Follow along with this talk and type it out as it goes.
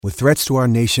With threats to our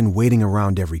nation waiting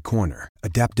around every corner,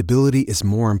 adaptability is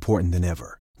more important than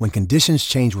ever. When conditions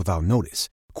change without notice,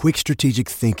 quick strategic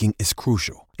thinking is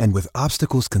crucial. And with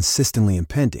obstacles consistently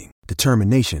impending,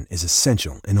 determination is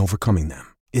essential in overcoming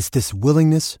them. It's this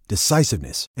willingness,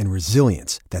 decisiveness, and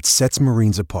resilience that sets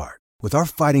Marines apart. With our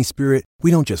fighting spirit, we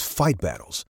don't just fight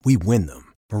battles, we win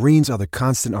them. Marines are the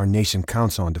constant our nation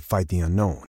counts on to fight the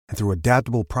unknown. And through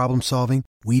adaptable problem solving,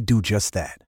 we do just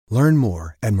that. Learn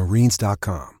more at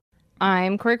marines.com.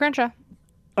 I'm Corey Crenshaw.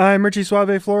 I'm Richie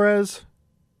Suave Flores.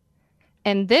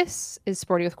 And this is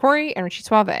Sporty with Corey and Richie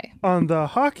Suave. On the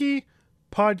Hockey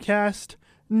Podcast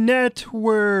Network.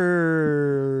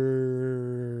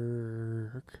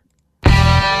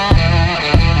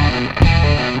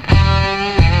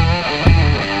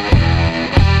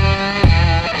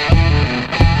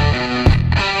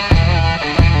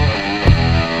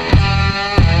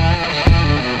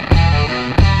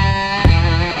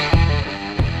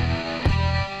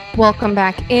 Welcome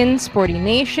back in Sporty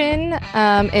Nation.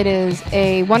 It is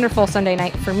a wonderful Sunday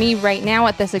night for me right now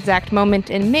at this exact moment,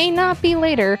 and may not be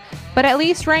later, but at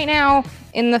least right now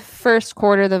in the first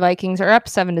quarter, the Vikings are up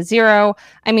 7-0.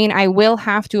 I mean, I will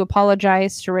have to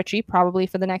apologize to Richie probably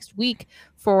for the next week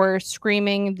for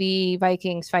screaming the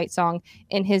Vikings fight song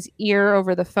in his ear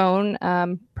over the phone,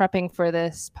 prepping for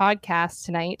this podcast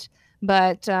tonight.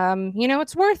 But,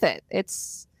 it's worth it.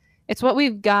 It's what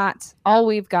we've got, all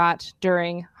we've got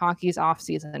during hockey's off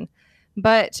season.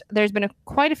 But there's been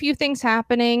quite a few things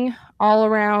happening all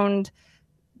around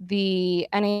the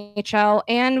NHL,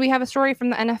 and we have a story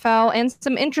from the NFL and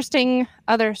some interesting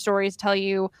other stories to tell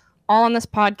you all on this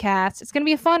podcast. It's going to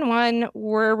be a fun one.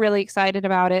 We're really excited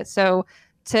about it. So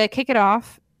to kick it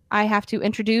off, I have to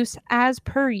introduce, as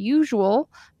per usual,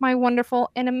 my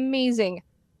wonderful and amazing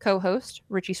co-host,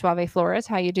 Richie Suave Flores.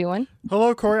 How you doing?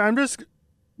 Hello, Corey. I'm just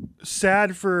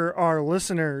sad for our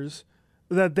listeners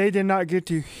that they did not get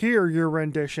to hear your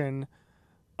rendition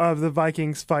of the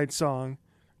Vikings fight song,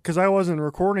 because I wasn't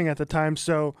recording at the time,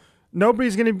 so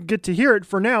nobody's going to get to hear it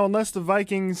for now unless the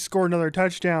Vikings score another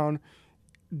touchdown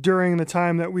during the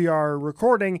time that we are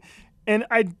recording. And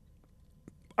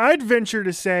I'd venture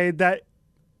to say that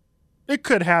it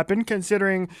could happen,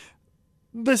 considering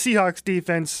the Seahawks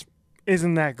defense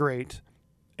isn't that great.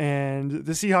 And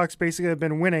the Seahawks basically have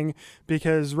been winning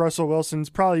because Russell Wilson's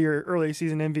probably your early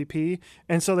season MVP,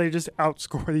 and so they just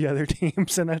outscore the other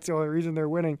teams, and that's the only reason they're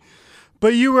winning.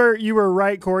 But you were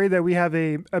right, Corey, that we have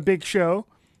a big show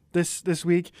this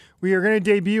week. We are going to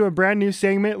debut a brand new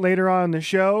segment later on in the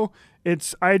show.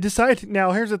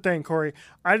 Now here's the thing, Corey.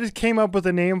 I just came up with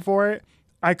a name for it.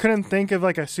 I couldn't think of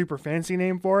like a super fancy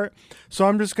name for it, so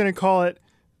I'm just going to call it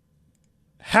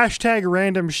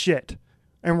 #random shit.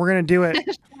 And we're going to do it.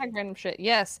 Random shit.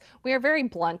 Yes. We are very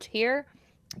blunt here.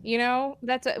 We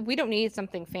don't need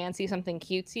something fancy, something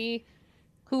cutesy.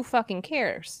 Who fucking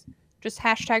cares? Just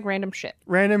 #random shit.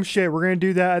 Random shit. We're going to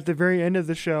do that at the very end of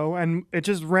the show. And it's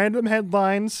just random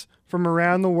headlines from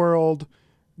around the world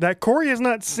that Corey has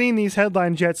not seen these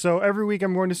headlines yet. So every week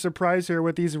I'm going to surprise her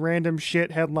with these random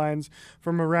shit headlines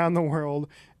from around the world.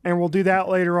 And we'll do that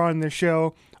later on in the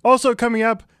show. Also coming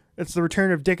up, it's the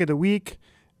return of Dick of the Week.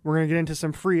 We're going to get into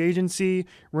some free agency.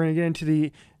 We're going to get into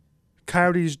the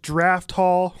Coyotes draft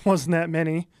haul. Wasn't that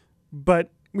many,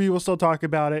 but we will still talk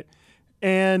about it.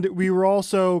 And we will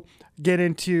also get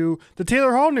into the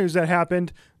Taylor Hall news that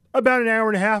happened about an hour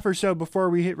and a half or so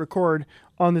before we hit record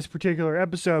on this particular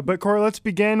episode. But Corey, let's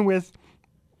begin with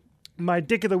my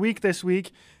Dick of the Week this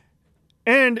week.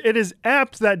 And it is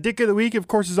apt that Dick of the Week, of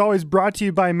course, is always brought to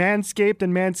you by Manscaped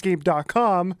and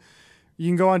Manscaped.com. You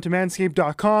can go on to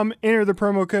manscaped.com, enter the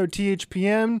promo code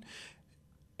THPN,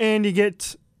 and you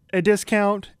get a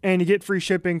discount and you get free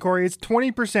shipping, Corey. It's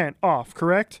 20% off,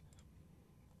 correct?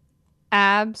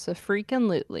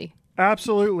 Abso-freaking-lutely.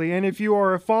 Absolutely. And if you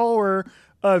are a follower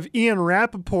of Ian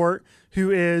Rappaport,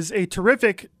 who is a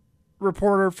terrific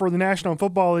reporter for the National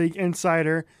Football League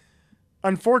Insider,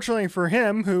 unfortunately for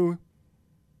him,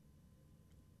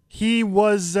 he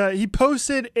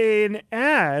posted an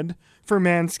ad for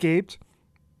Manscaped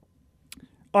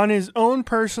on his own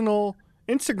personal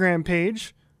Instagram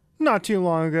page not too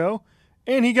long ago,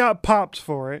 and he got popped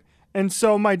for it. And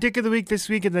so my Dick of the Week this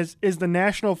week is the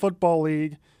National Football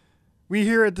League. We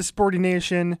here at the Sporty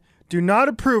Nation do not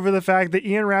approve of the fact that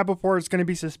Ian Rappaport is going to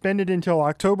be suspended until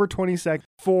October 22nd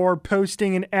for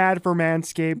posting an ad for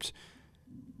Manscaped.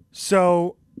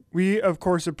 So we, of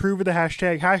course, approve of the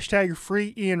hashtag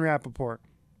free Ian Rappaport.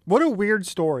 What a weird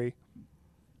story.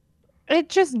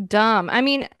 It's just dumb. I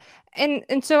mean, and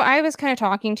so I was kind of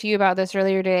talking to you about this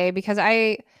earlier today because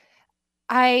I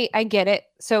get it.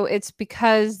 So it's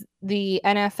because the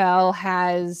NFL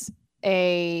has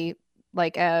a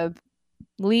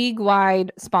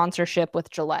league-wide sponsorship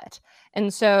with Gillette.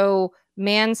 And so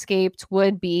Manscaped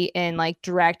would be in like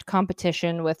direct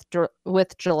competition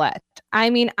with Gillette. I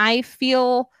mean, I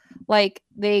feel like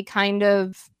they kind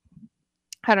of,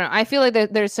 I don't know. I feel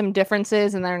like there's some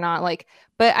differences and they're not like,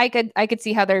 but I could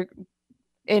see how they're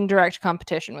in direct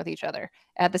competition with each other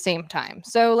at the same time.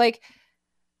 So like,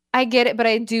 I get it, but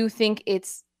I do think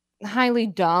it's highly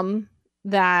dumb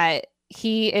that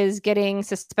he is getting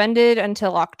suspended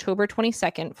until October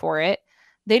 22nd for it.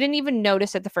 They didn't even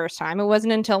notice it the first time. It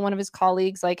wasn't until one of his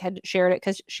colleagues like had shared it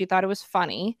because she thought it was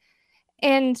funny.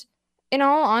 And in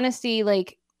all honesty,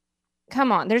 like,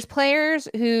 come on, there's players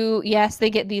who, yes, they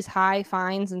get these high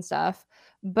fines and stuff,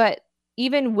 but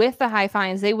even with the high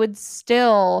fines, they would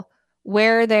still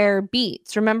wear their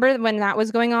beats. Remember when that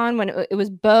was going on, when it was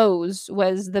Bose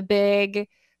was the big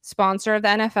sponsor of the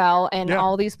NFL and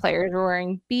all these players were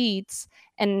wearing beats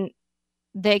and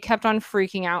they kept on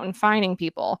freaking out and fining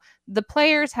people. The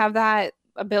players have that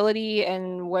ability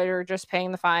and we're just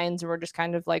paying the fines and we're just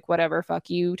kind of like, whatever, fuck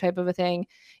you type of a thing.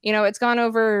 You know, it's gone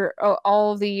over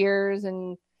all of the years,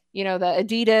 and, you know, the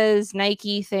Adidas,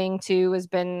 Nike thing too has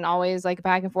been always like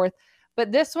back and forth.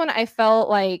 But this one, I felt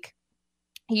like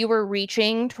you were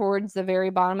reaching towards the very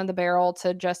bottom of the barrel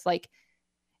to just like,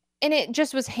 and it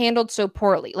just was handled so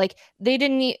poorly. Like they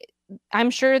didn't,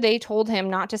 I'm sure they told him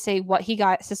not to say what he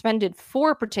got suspended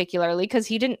for particularly because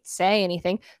he didn't say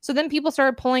anything. So then people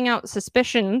started pulling out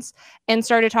suspicions and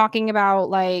started talking about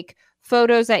like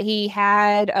photos that he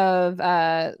had of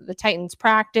the Titans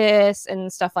practice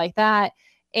and stuff like that.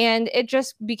 And it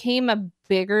just became a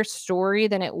bigger story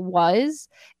than it was.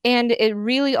 And it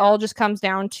really all just comes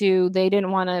down to they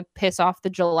didn't want to piss off the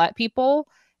Gillette people.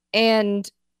 And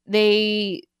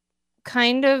they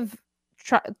kind of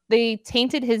they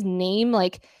tainted his name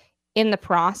like in the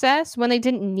process when they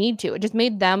didn't need to. It just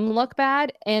made them look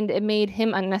bad, and it made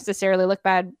him unnecessarily look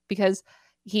bad because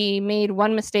he made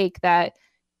one mistake that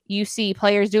you see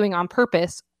players doing on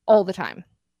purpose all the time.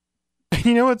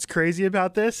 You know what's crazy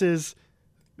about this is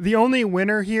the only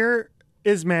winner here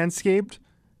is Manscaped,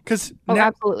 because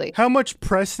absolutely, how much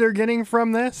press they're getting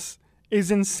from this is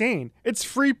insane. It's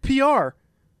free PR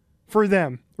for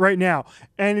them right now.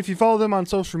 And if you follow them on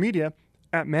social media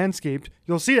at Manscaped,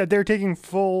 you'll see that they're taking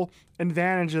full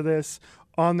advantage of this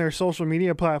on their social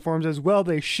media platforms as well.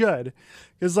 They should.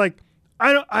 Because like,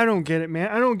 I don't get it, man.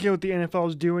 I don't get what the NFL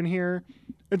is doing here.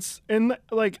 It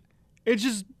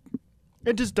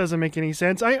just doesn't make any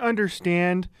sense. I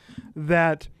understand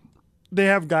that they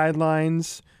have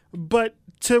guidelines, but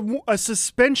to a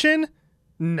suspension,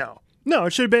 no,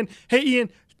 it should have been, hey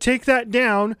Ian, take that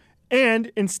down,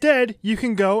 and instead you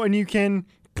can go and you can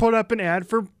put up an ad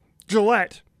for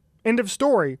Gillette. End of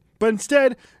story. But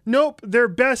instead, nope, their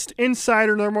best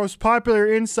insider, their most popular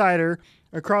insider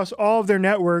across all of their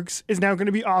networks is now going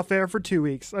to be off air for 2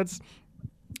 weeks. That's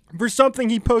for something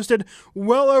he posted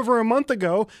well over a month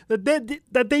ago that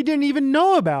they didn't even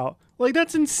know about. Like,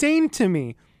 that's insane to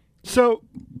me. So,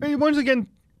 it once again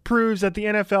proves that the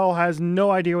NFL has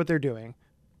no idea what they're doing.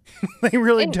 They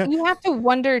really don't. You have to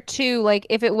wonder too, like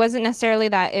if it wasn't necessarily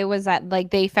that it was that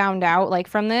like they found out like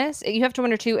from this, you have to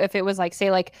wonder too if it was like,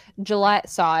 say like Gillette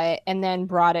saw it and then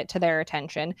brought it to their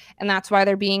attention, and that's why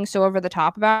they're being so over the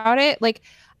top about it. Like,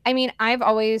 I mean, I've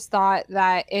always thought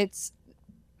that it's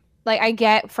like, I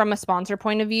get from a sponsor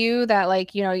point of view that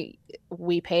like, you know,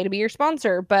 we pay to be your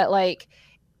sponsor, but like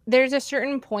there's a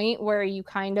certain point where you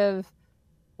kind of,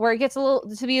 where it gets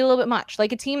to be a little bit much.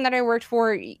 Like a team that I worked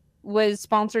for was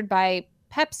sponsored by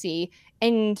Pepsi,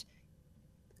 and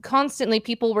constantly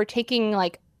people were taking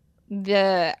like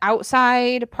the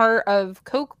outside part of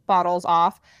Coke bottles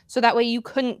off so that way you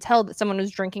couldn't tell that someone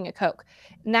was drinking a Coke.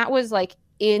 And that was like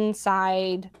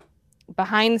inside,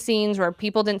 behind the scenes where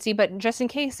people didn't see, but just in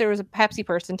case there was a Pepsi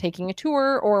person taking a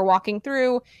tour or walking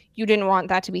through, you didn't want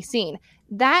that to be seen.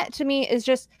 That to me is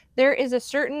just, there is a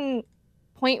certain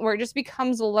point where it just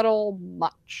becomes a little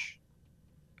much.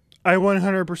 I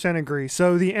 100% agree.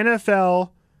 So the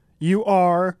NFL, you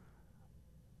are,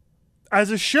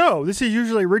 as a show, this is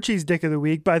usually Richie's Dick of the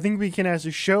Week, but I think we can as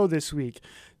a show this week.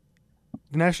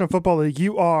 The National Football League,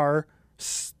 you are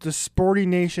the Sporty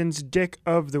Nation's Dick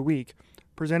of the Week,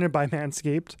 presented by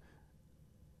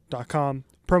Manscaped.com.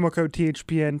 Promo code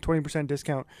THPN, 20%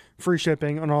 discount, free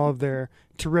shipping on all of their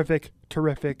terrific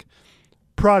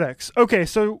products. Okay,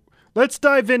 so let's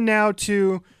dive in now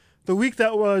to the week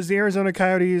that was the Arizona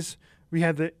Coyotes. We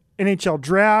had the NHL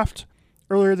draft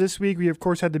earlier this week. We, of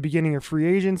course, had the beginning of free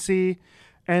agency.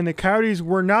 And the Coyotes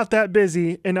were not that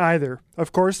busy in either.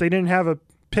 Of course, they didn't have a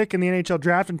pick in the NHL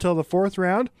draft until the 4th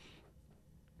round.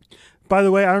 By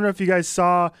the way, I don't know if you guys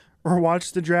saw or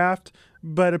watched the draft,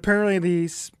 but apparently the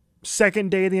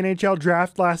second day of the NHL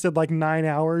draft lasted like 9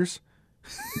 hours.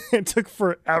 It took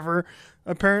forever,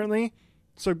 apparently.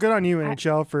 So good on you,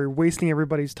 NHL, for wasting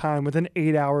everybody's time with an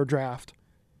 8-hour draft.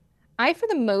 I, for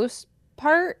the most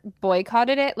part,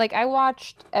 boycotted it. Like, I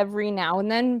watched every now and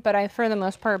then, but I, for the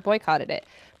most part, boycotted it.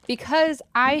 Because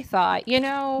I thought,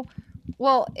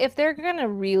 well, if they're going to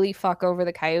really fuck over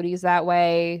the Coyotes that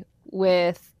way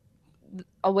with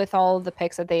all of the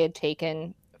picks that they had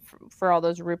taken for all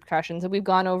those repercussions that we've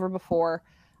gone over before,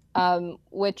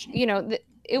 which,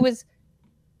 it was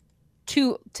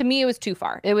to me, it was too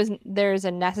far. There's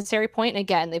a necessary point. And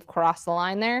again, they've crossed the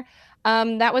line there.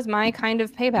 That was my kind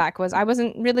of payback, was I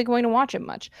wasn't really going to watch it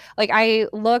much. Like, I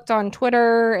looked on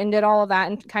Twitter and did all of that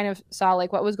and kind of saw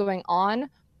like what was going on,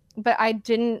 but I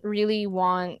didn't really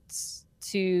want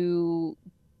to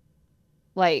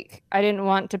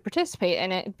participate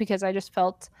in it because I just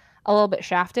felt a little bit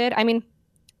shafted. I mean,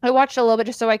 I watched a little bit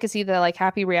just so I could see the like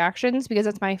happy reactions, because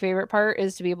that's my favorite part,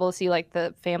 is to be able to see like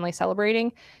the family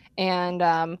celebrating. And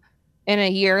in a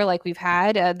year like we've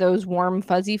had, those warm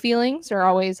fuzzy feelings are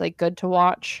always like good to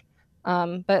watch.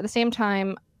 But at the same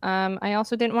time, I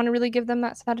also didn't want to really give them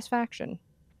that satisfaction.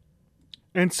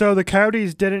 And so the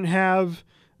Coyotes didn't have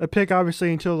a pick,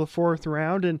 obviously, until the 4th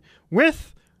round. And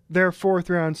with their 4th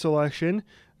round selection,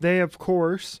 they, of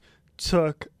course,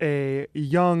 took a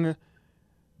young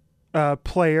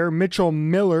player, Mitchell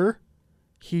Miller.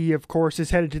 He, of course,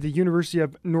 is headed to the University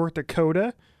of North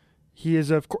Dakota. He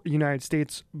is, of course, United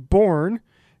States born.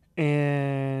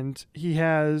 And he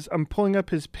has, I'm pulling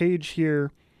up his page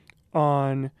here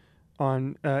on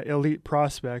Elite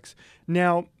Prospects.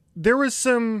 Now, there was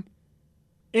some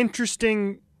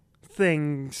interesting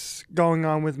things going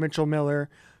on with Mitchell Miller.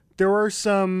 There were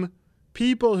some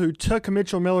people who took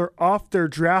Mitchell Miller off their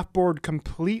draft board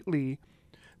completely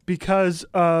because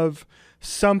of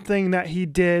something that he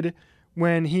did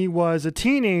when he was a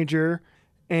teenager,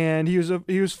 and he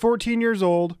was 14 years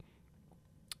old,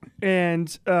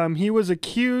 and he was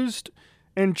accused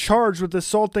and charged with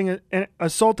assaulting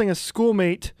a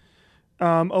schoolmate.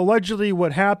 Allegedly,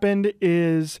 what happened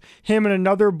is him and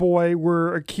another boy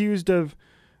were accused of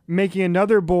making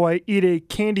another boy eat a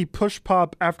candy push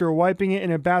pop after wiping it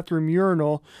in a bathroom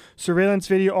urinal. Surveillance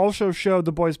video also showed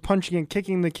the boys punching and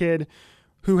kicking the kid,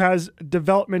 who has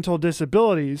developmental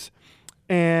disabilities.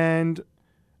 And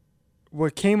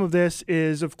what came of this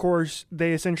is, of course,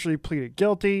 they essentially pleaded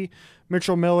guilty.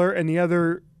 Mitchell Miller and the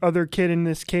other kid in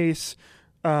this case,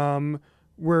 they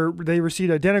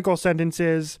received identical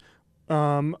sentences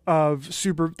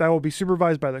that will be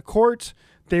supervised by the court.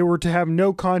 They were to have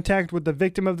no contact with the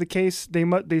victim of the case.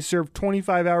 They served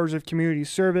 25 hours of community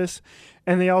service,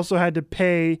 and they also had to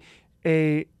pay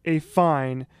a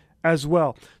fine as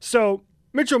well. So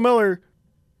Mitchell Miller,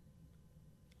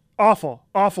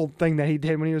 awful thing that he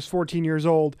did when he was 14 years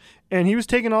old, and he was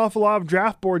taken off a lot of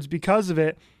draft boards because of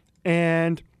it.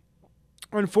 And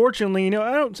unfortunately,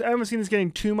 I haven't seen this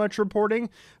getting too much reporting,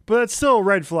 but that's still a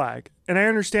red flag. And I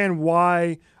understand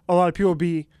why a lot of people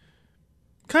be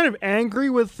kind of angry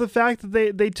with the fact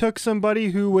that they took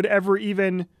somebody who would ever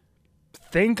even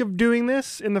think of doing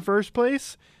this in the first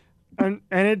place. And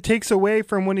it takes away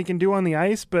from what he can do on the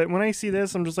ice. But when I see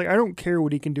this, I'm just like, I don't care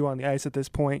what he can do on the ice at this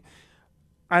point.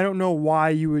 I don't know why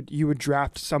you would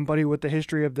draft somebody with the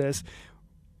history of this,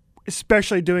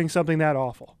 especially doing something that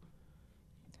awful.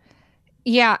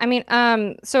 Yeah, I mean,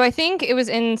 so I think it was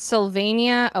in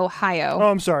Sylvania, Ohio. Oh,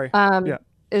 I'm sorry. Yeah,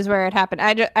 is where it happened.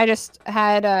 I just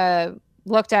had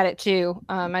looked at it too.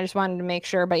 I just wanted to make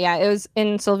sure, but yeah, it was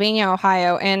in Sylvania,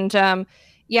 Ohio, and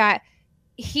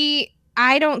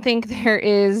I don't think there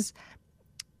is.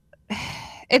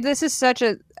 This is such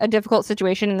a difficult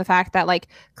situation in the fact that, like,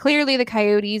 clearly the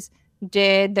Coyotes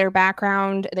did their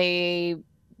background. They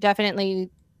definitely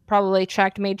probably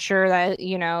checked, made sure that,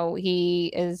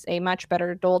 he is a much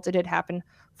better adult. It did happen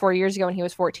 4 years ago when he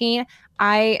was 14.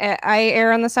 I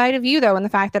err on the side of you, though, in the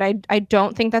fact that I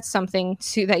don't think that's something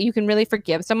that you can really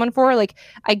forgive someone for. Like,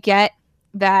 I get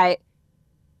that,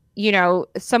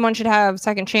 someone should have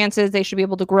second chances. They should be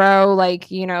able to grow.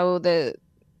 Like,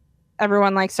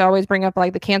 everyone likes to always bring up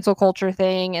like the cancel culture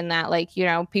thing, and that, like,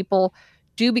 people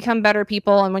do become better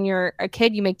people. And when you're a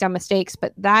kid, you make dumb mistakes,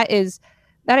 but that is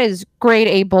grade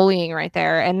A bullying right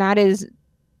there. And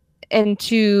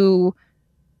to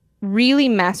really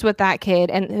mess with that kid,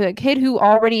 and a kid who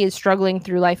already is struggling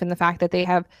through life, and the fact that they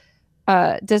have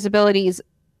disabilities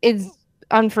is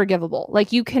unforgivable.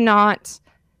 Like, you cannot,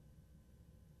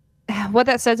 what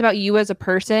that says about you as a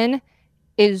person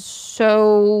is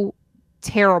so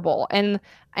terrible. And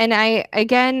And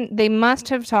they must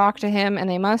have talked to him, and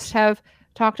they must have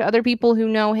talked to other people who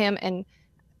know him and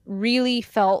really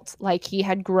felt like he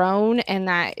had grown and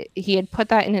that he had put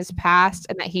that in his past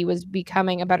and that he was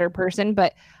becoming a better person.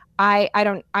 But I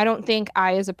don't think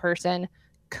I, as a person,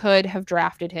 could have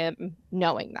drafted him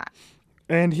knowing that.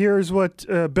 And here's what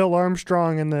Bill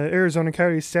Armstrong and the Arizona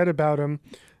Coyotes said about him.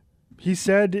 He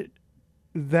said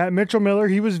that Mitchell Miller,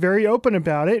 he was very open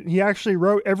about it. He actually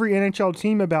wrote every NHL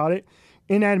team about it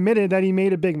and admitted that he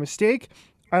made a big mistake.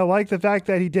 I like the fact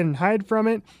that he didn't hide from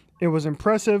it. It was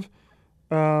impressive.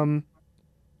 Their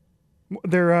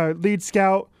lead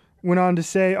scout went on to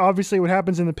say, obviously what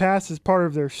happens in the past is part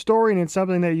of their story, and it's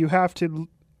something that you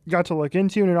got to look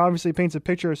into, and it obviously paints a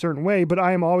picture a certain way, but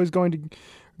I am always going to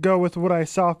go with what I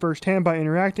saw firsthand by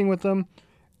interacting with them.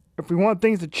 If we want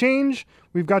things to change,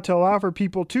 we've got to allow for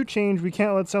people to change. We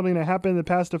can't let something that happened in the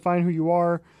past define who you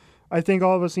are. I think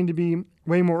all of us need to be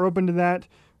way more open to that,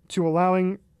 to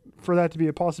allowing for that to be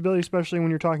a possibility, especially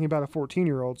when you're talking about a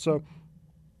 14-year-old. So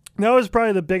that was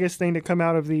probably the biggest thing to come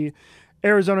out of the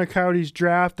Arizona Coyotes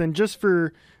draft. And just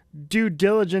for due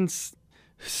diligence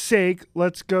sake,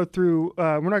 let's go through,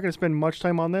 we're not going to spend much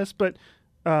time on this, but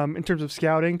in terms of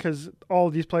scouting, because all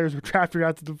of these players were drafted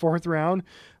after the 4th round.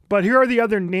 But here are the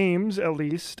other names, at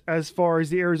least, as far as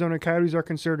the Arizona Coyotes are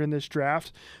concerned in this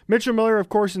draft. Mitchell Miller, of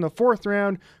course, in the 4th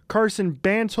round. Carson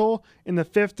Bantle in the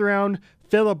 5th round.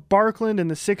 Philip Barkland in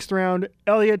the 6th round.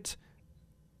 Elliot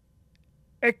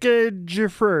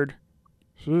Ekejeford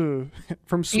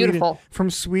from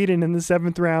Sweden in the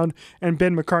 7th round. And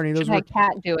Ben McCartney. Those were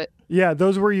Cat do it. Yeah,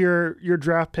 those were your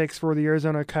draft picks for the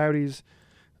Arizona Coyotes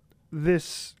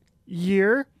this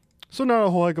year. So not a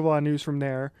whole heck of a lot of news from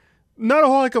there. Not a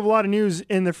whole heck of a lot of news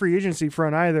in the free agency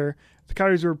front either. The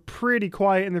Coyotes were pretty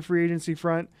quiet in the free agency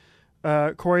front.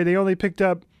 Corey, they only picked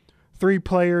up 3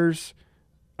 players,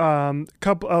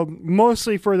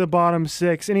 mostly for the bottom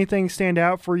 6. Anything stand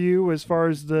out for you as far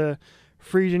as the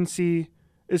free agency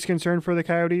is concerned for the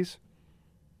Coyotes?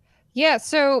 Yeah,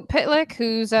 so Pitlick,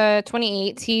 who's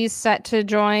 28, he's set to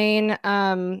join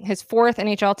his 4th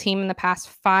NHL team in the past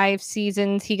 5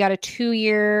 seasons. He got a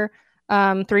 2-year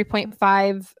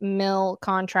 $3.5 million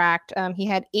contract. He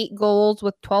had 8 goals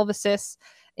with 12 assists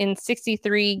in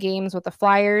 63 games with the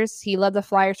Flyers. He led the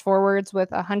Flyers forwards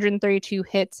with 132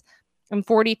 hits and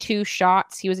 42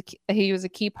 shots. He was a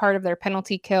key part of their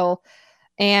penalty kill.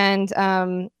 And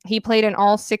he played in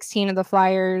all 16 of the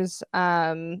Flyers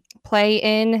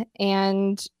play-in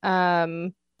and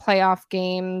playoff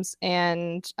games.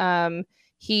 And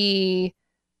he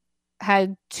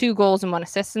had 2 goals and 1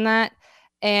 assist in that.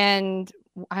 And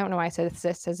I don't know why I said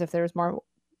assist as if there was more.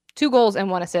 2 goals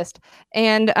and 1 assist.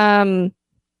 And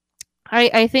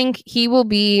I think he will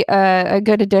be a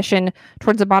good addition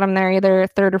towards the bottom there, either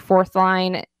 3rd or 4th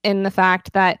line, in the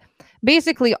fact that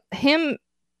basically him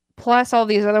plus all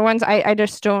these other ones, I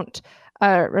just don't,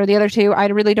 or the other 2, I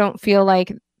really don't feel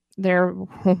like they're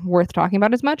worth talking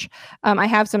about as much. I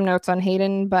have some notes on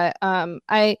Hayden, but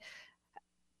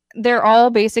they're all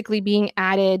basically being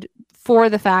added for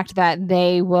the fact that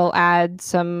they will add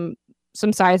some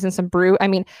size and some brute. I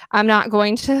mean, I'm not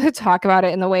going to talk about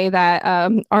it in the way that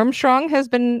Armstrong has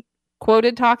been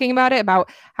quoted talking about it,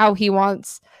 about how he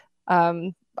wants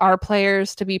our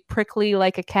players to be prickly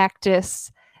like a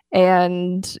cactus,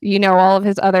 and all of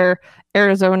his other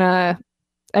Arizona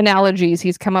analogies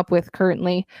he's come up with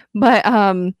currently. But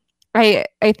I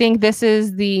think this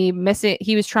is the missing.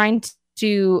 He was trying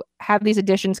to have these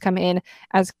additions come in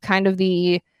as kind of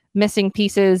the missing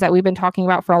pieces that we've been talking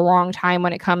about for a long time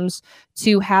when it comes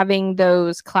to having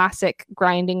those classic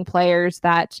grinding players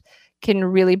that can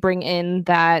really bring in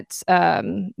that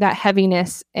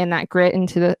heaviness and that grit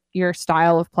into your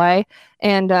style of play.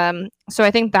 And so I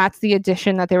think that's the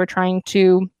addition that they were trying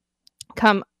to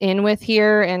come in with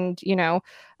here, and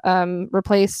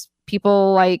replace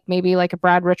people like maybe like a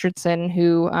Brad Richardson,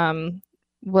 who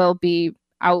will be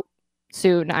out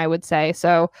soon, I would say.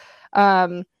 So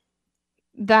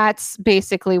that's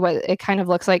basically what it kind of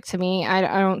looks like to me. I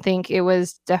don't think it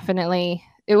wasn't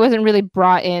really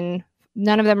brought in.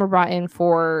 None of them were brought in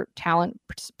for talent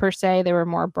per se. They were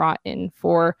more brought in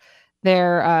for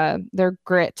their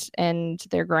grit and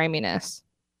their griminess.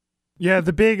 Yeah,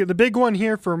 the big one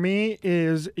here for me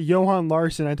is Johan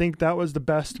Larsson. I think that was the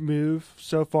best move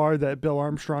so far that Bill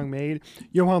Armstrong made.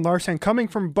 Johan Larsson, coming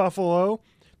from Buffalo,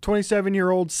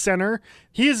 27-year-old center.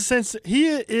 He is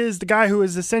the guy who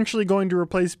is essentially going to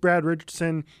replace Brad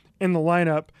Richardson in the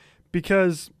lineup,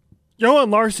 because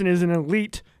Johan Larsson is an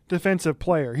elite defensive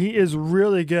player. He is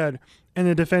really good in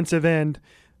the defensive end.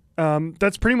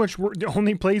 That's pretty much the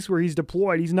only place where he's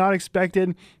deployed. He's not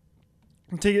expected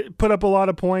to put up a lot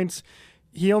of points.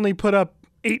 He only put up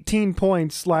 18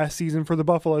 points last season for the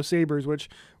Buffalo Sabres, which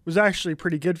was actually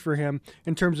pretty good for him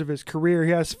in terms of his career.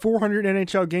 He has 400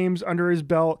 NHL games under his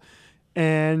belt,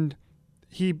 and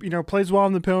he plays well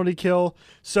on the penalty kill.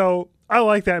 So I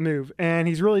like that move, and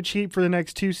he's really cheap for the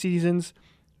next 2 seasons.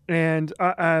 And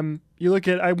you look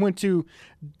at, I went to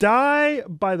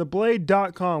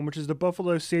diebytheblade.com, which is the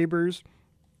Buffalo Sabres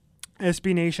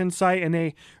SB Nation site, and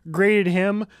they graded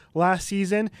him last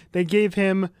season. They gave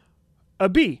him a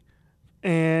B.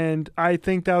 And I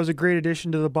think that was a great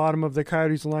addition to the bottom of the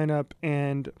Coyotes lineup.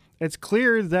 And it's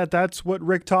clear that that's what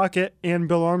Rick Tocchet and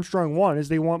Bill Armstrong want, is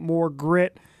they want more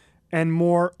grit and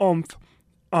more oomph,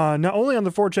 not only on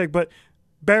the forecheck, but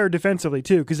better defensively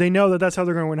too, because they know that that's how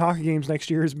they're going to win hockey games next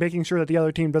year, is making sure that the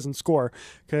other team doesn't score,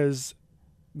 because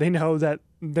they know that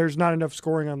there's not enough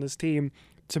scoring on this team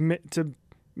to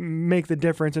make the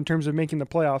difference in terms of making the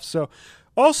playoffs. So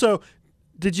also,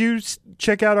 did you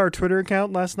check out our Twitter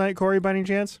account last night, Corey, by any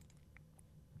chance?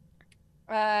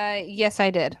 Yes,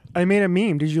 I did. I made a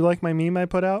meme. Did you like my meme I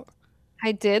put out?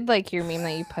 I did like your meme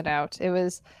that you put out. It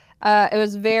was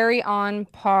very on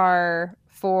par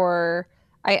for.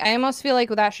 I almost feel like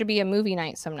that should be a movie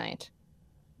night some night.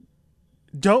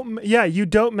 You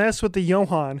don't mess with the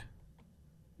Johan.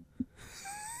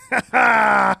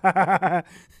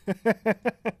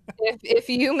 If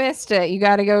you missed it, you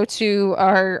got to go to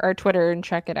our Twitter and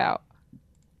check it out.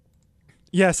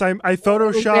 Yes, I photoshopped.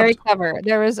 It was very clever.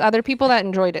 There was other people that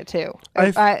enjoyed it too.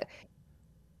 I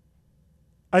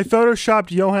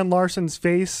photoshopped Johan Larsson's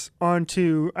face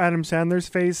onto Adam Sandler's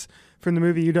face from the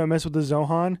movie You Don't Mess with the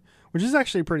Zohan, which is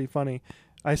actually pretty funny.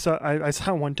 I saw it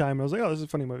one time. I was like, oh, this is a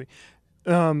funny movie.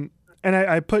 And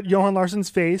I put Johan Larsson's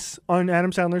face on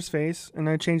Adam Sandler's face, and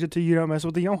I changed it to You Don't Mess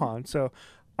with the Johan. So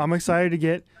I'm excited to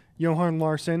get Johan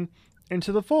Larsson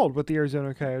into the fold with the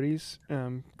Arizona Coyotes.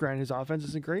 Granted, his offense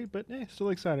isn't great, but still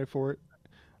excited for it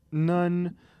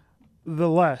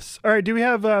nonetheless. All right, do we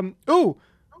have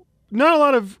not a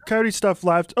lot of Coyote stuff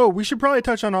left. Oh, we should probably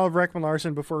touch on Oliver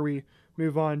Ekman-Larsson before we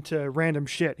move on to random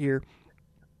shit here.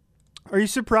 Are you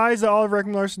surprised that Oliver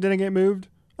Ekman-Larsson didn't get moved?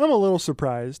 I'm a little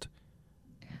surprised.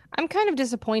 I'm kind of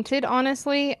disappointed,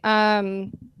 honestly. I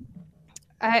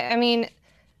mean,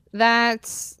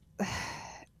 that's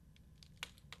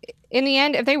in the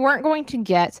end, if they weren't going to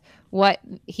get what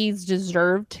he's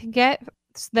deserved to get,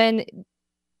 then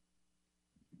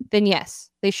yes,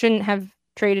 they shouldn't have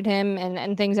traded him,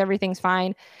 and everything's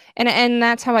fine. And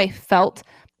that's how I felt,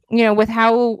 with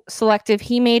how selective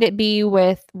he made it be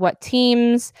with what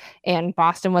teams, and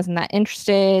Boston wasn't that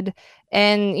interested.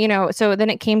 And, so then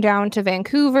it came down to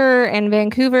Vancouver, and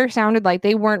Vancouver sounded like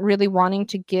they weren't really wanting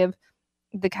to give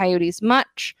the Coyotes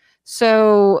much.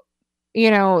 So,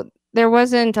 there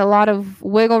wasn't a lot of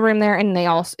wiggle room there. And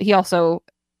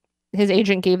his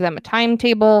agent gave them a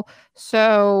timetable.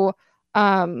 So,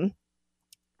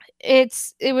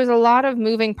 it was a lot of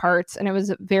moving parts, and it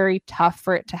was very tough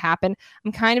for it to happen.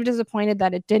 I'm kind of disappointed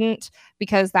that it didn't,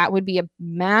 because that would be a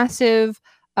massive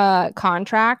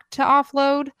contract to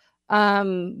offload.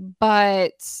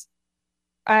 But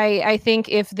I think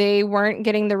if they weren't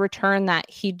getting the return that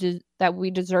that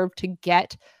we deserve to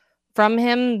get from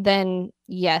him, then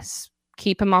yes,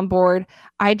 keep him on board.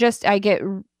 I get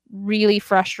really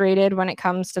frustrated when it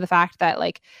comes to the fact that,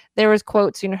 like, there was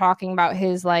quotes, talking about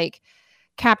his, like,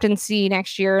 captaincy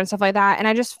next year and stuff like that. And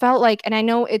I just felt like, and I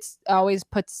know it's always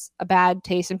puts a bad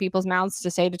taste in people's mouths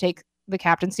to say to take the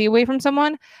captaincy away from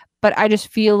someone, but I just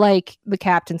feel like the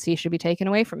captaincy should be taken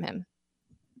away from him.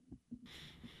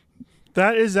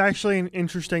 That is actually an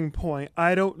interesting point.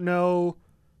 I don't know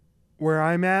where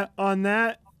I'm at on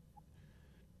that.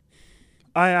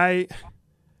 Man,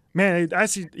 I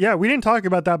see. Yeah, we didn't talk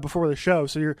about that before the show,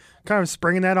 so you're kind of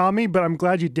springing that on me, but I'm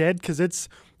glad you did, because that's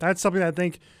something that I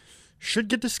think should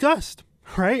get discussed,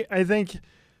 right? I think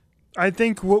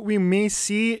what we may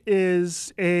see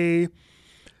is a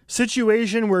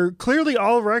situation where clearly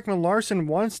Oliver Ekman-Larsson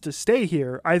wants to stay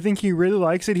here. I think he really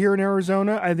likes it here in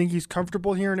Arizona. I think he's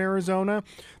comfortable here in Arizona.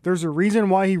 There's a reason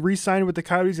why he re-signed with the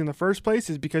Coyotes in the first place,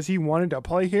 is because he wanted to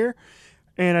play here.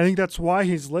 And I think that's why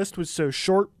his list was so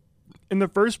short in the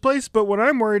first place. But what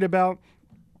I'm worried about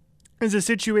is a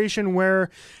situation where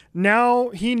now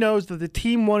he knows that the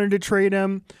team wanted to trade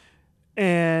him,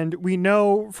 and we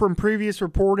know from previous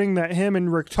reporting that him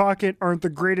and Rick Tocchet aren't the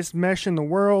greatest mesh in the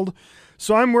world.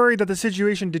 So I'm worried that the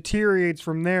situation deteriorates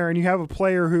from there, and you have a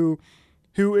player who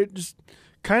it just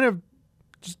kind of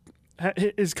just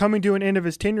is coming to an end of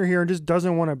his tenure here and just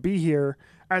doesn't want to be here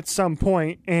at some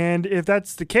point. And if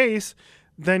that's the case,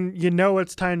 then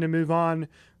it's time to move on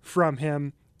from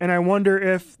him. And I wonder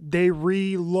if they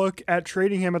re-look at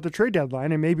trading him at the trade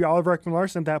deadline, and maybe Oliver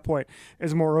Ekman-Larsson at that point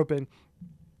is more open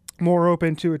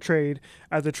to a trade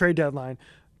at the trade deadline.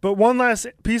 But one last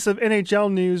piece of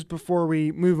NHL news before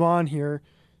we move on here.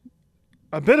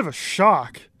 A bit of a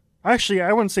shock. Actually,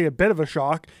 I wouldn't say a bit of a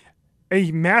shock.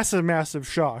 A massive, massive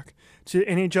shock to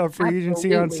NHL free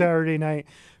agency on Saturday night,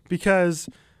 because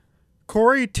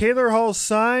Corey Taylor Hall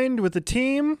signed with a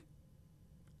team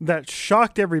that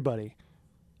shocked everybody.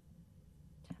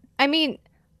 I mean,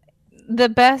 the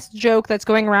best joke that's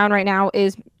going around right now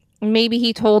is maybe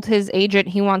he told his agent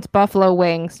he wants buffalo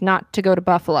wings, not to go to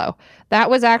Buffalo. That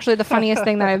was actually the funniest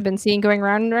thing that I've been seeing going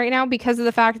around right now, because of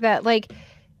the fact that, like,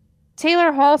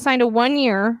 Taylor Hall signed a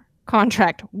one-year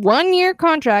contract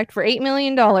for $8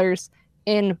 million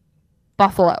in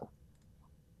Buffalo.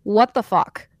 What the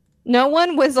fuck? No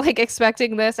one was, like,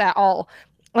 expecting this at all.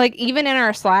 Like, even in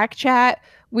our Slack chat,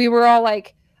 we were all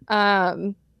like,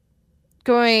 when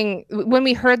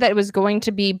we heard that it was going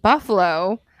to be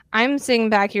Buffalo, I'm sitting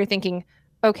back here thinking,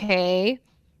 okay,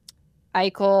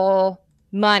 Eichel,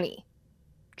 money.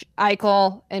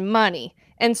 Eichel and money.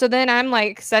 And so then I'm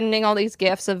like sending all these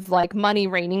gifs of like money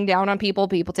raining down on people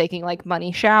taking like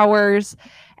money showers.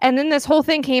 And then this whole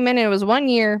thing came in and it was 1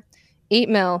 year, $8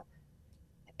 million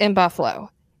in Buffalo.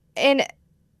 And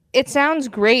it sounds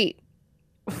great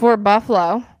for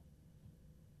Buffalo.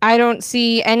 I don't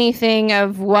see anything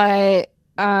of what,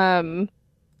 I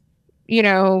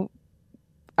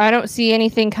don't see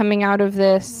anything coming out of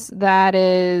this that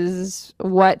is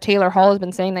what Taylor Hall has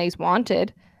been saying that he's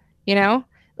wanted,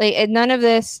 Like, none of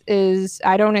this is,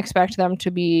 I don't expect them to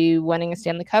be winning a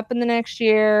Stanley Cup in the next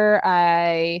year.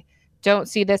 I don't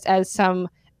see this as some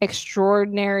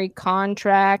extraordinary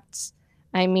contracts.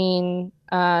 I mean,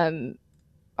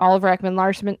 Oliver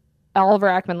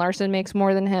Ekman-Larsson makes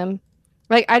more than him.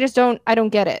 Like, I don't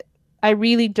get it. I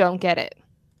really don't get it.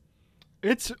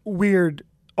 It's weird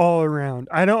all around.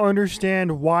 I don't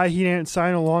understand why he didn't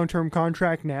sign a long-term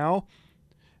contract now.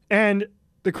 And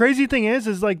the crazy thing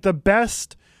is like the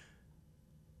best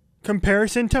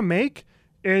comparison to make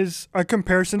is a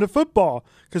comparison to football.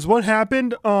 Because what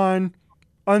happened on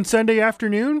Sunday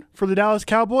afternoon for the Dallas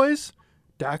Cowboys?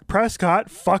 Dak Prescott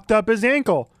fucked up his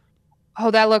ankle. Oh,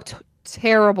 that looked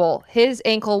terrible. His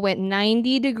ankle went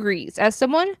 90 degrees. As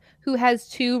someone who has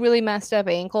two really messed up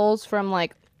ankles from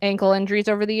like ankle injuries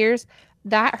over the years,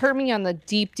 that hurt me on the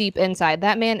deep, deep inside.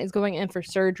 That man is going in for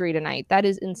surgery tonight. That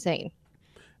is insane.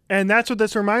 And that's what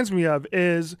this reminds me of,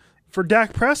 is for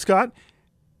Dak Prescott,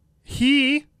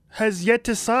 he has yet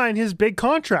to sign his big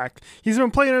contract. He's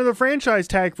been playing under the franchise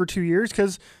tag for 2 years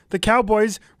because the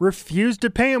Cowboys refused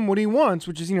to pay him what he wants,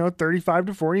 which is, $35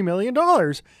 to $40 million.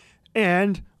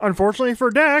 And unfortunately for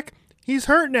Dak, he's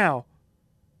hurt now.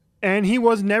 And he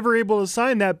was never able to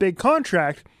sign that big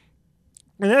contract.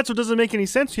 And that's what doesn't make any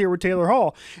sense here with Taylor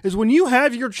Hall, is when you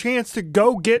have your chance to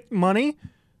go get money,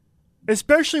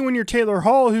 especially when you're Taylor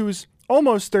Hall, who's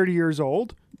almost 30 years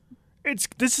old,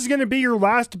 this is going to be your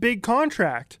last big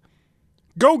contract.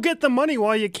 Go get the money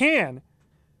while you can.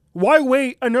 Why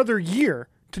wait another year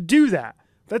to do that?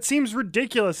 That seems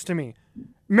ridiculous to me.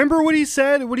 Remember what he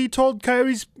said, what he told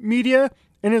Coyotes media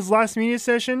in his last media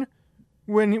session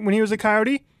when he was a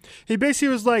Coyote? He basically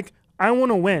was like, I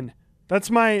want to win. That's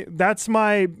my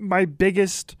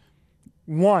biggest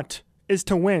want, is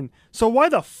to win. So why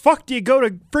the fuck do you go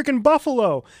to freaking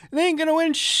Buffalo? They ain't going to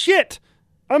win shit.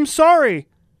 I'm sorry.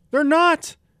 They're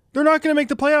not. They're not going to make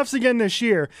the playoffs again this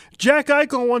year. Jack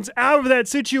Eichel wants out of that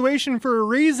situation for a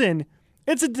reason.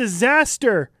 It's a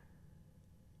disaster.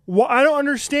 I don't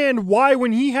understand why,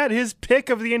 when he had his pick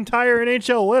of the entire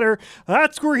NHL litter,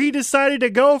 that's where he decided to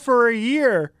go for a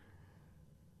year.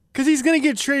 Because he's going to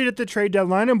get traded at the trade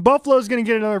deadline, and Buffalo's going to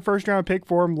get another first-round pick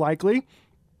for him, likely.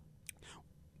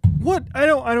 What? I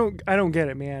don't get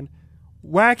it, man.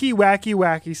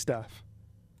 Wacky stuff.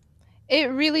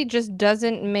 It really just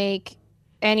doesn't make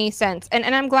any sense.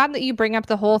 And I'm glad that you bring up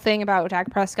the whole thing about Dak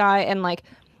Prescott and like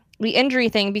the injury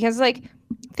thing, because like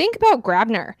think about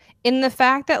Grabner in the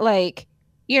fact that like,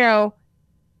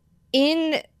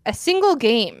 in a single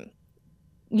game,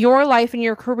 your life and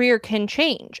your career can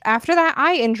change. After that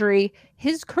eye injury,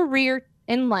 his career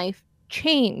in life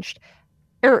changed,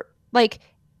 or like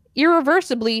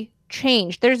irreversibly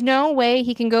changed. There's no way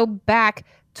he can go back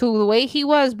to the way he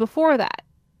was before that.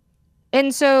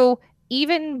 And so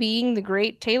even being the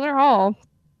great Taylor Hall,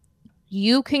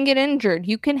 you can get injured.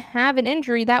 You can have an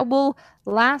injury that will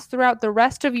last throughout the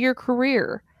rest of your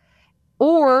career.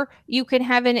 Or you can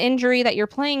have an injury that you're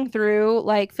playing through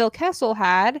like Phil Kessel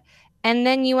had, and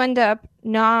then you end up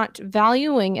not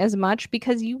valuing as much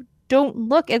because you don't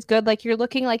look as good. Like you're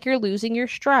looking like you're losing your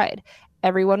stride.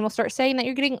 Everyone will start saying that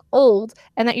you're getting old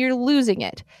and that you're losing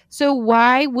it. So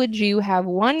why would you have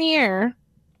 1 year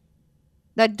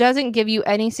that doesn't give you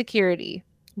any security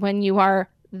when you are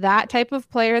that type of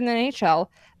player in the NHL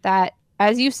that,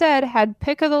 as you said, had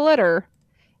pick of the litter?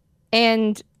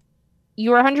 And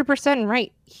you are 100%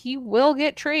 right. He will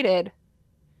get traded.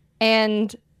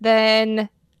 And then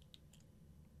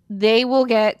they will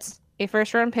get a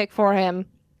first-round pick for him.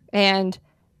 And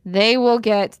they will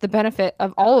get the benefit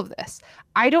of all of this.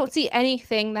 I don't see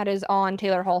anything that is on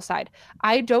Taylor Hall's side.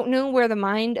 I don't know where the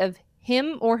mind of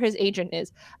him or his agent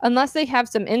is, unless they have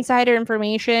some insider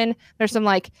information. There's some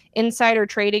like insider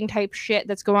trading type shit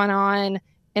that's going on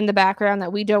in the background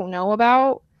that we don't know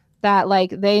about, that like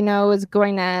they know is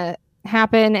going to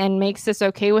happen and makes this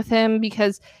okay with him,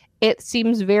 because it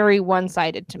seems very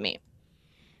one-sided to me.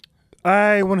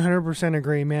 I 100%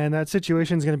 agree, man. That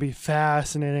situation is going to be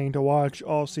fascinating to watch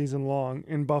all season long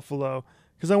in Buffalo.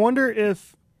 Because I wonder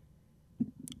if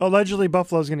allegedly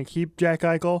Buffalo is going to keep Jack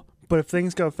Eichel, but if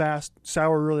things go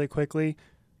sour really quickly,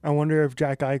 I wonder if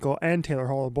Jack Eichel and Taylor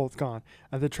Hall are both gone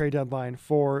at the trade deadline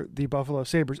for the Buffalo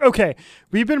Sabres. Okay,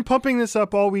 we've been pumping this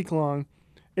up all week long.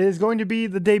 It is going to be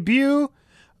the debut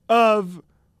of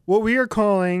what we are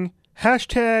calling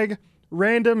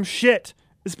 #random shit.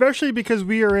 Especially because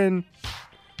we are in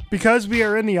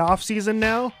the off season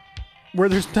now, where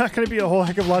there's not going to be a whole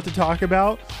heck of a lot to talk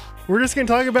about. We're just going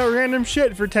to talk about random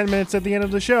shit for 10 minutes at the end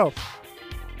of the show.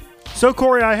 So,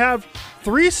 Corey, I have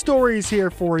 3 stories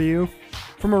here for you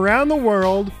from around the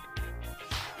world,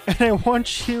 and I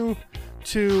want you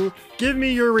to give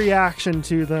me your reaction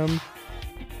to them.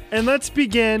 And let's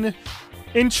begin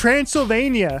in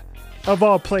Transylvania, of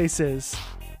all places.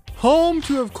 Home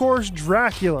to, of course,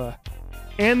 Dracula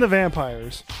and the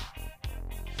vampires.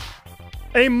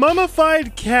 A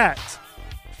mummified cat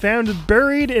found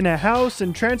buried in a house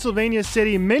in Transylvania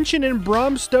City mentioned in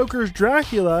Bram Stoker's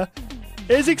Dracula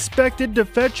is expected to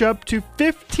fetch up to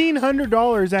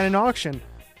 $1,500 at an auction.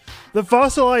 The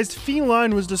fossilized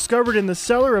feline was discovered in the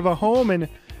cellar of a home in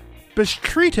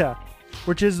Bistrita,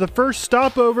 which is the first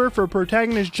stopover for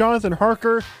protagonist Jonathan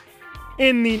Harker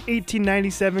in the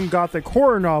 1897 Gothic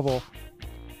horror novel.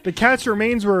 The cat's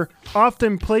remains were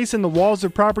often placed in the walls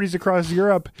of properties across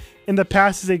Europe in the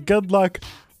past as a good luck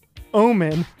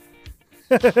omen.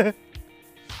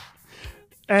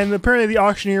 And apparently the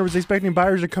auctioneer was expecting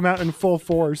buyers to come out in full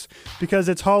force because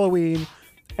it's Halloween,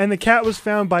 and the cat was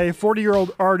found by a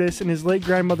 40-year-old artist in his late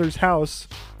grandmother's house,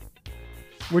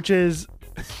 which is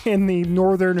in the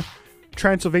northern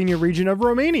Transylvania region of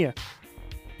Romania.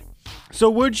 So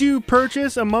would you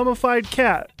purchase a mummified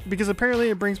cat? Because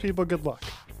apparently it brings people good luck.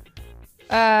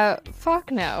 Fuck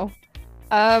no.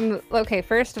 Okay,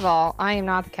 first of all, I am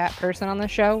not the cat person on the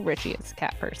show. Richie is the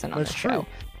cat person on the show.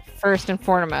 First and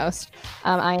foremost.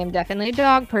 I am definitely a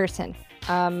dog person.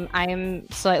 I am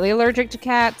slightly allergic to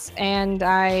cats, and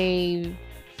I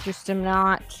just am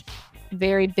not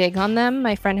very big on them.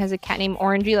 My friend has a cat named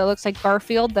Orangey that looks like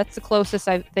Garfield. That's the closest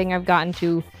thing I've gotten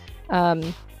to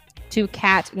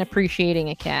cat and appreciating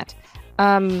a cat.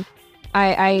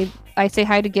 I say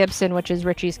hi to Gibson, which is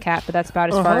Richie's cat, but that's about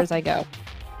as far as I go.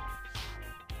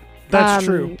 That's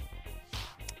true.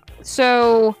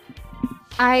 So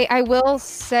I will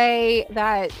say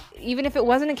that even if it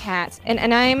wasn't a cat,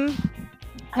 and I'm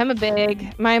a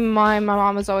big, my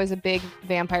mom was always a big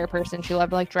vampire person. She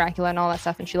loved like Dracula and all that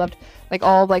stuff, and she loved like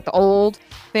all of, like the old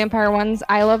vampire ones.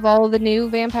 I love all of the new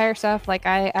vampire stuff. Like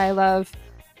I love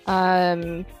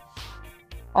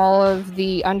all of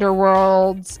the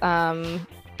underworlds.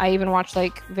 I even watched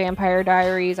like Vampire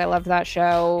Diaries. I loved that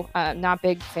show. Not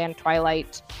big fan of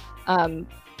Twilight. And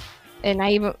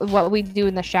I even What We Do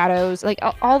in the Shadows, like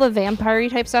all the vampire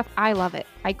type stuff. I love it.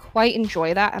 I quite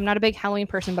enjoy that. I'm not a big Halloween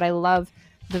person, but I love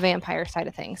the vampire side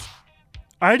of things.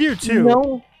 I do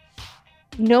too.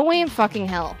 No way in fucking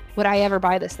hell would I ever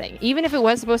buy this thing. Even if it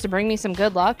was supposed to bring me some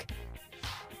good luck,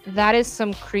 that is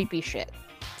some creepy shit.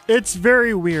 It's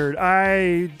very weird.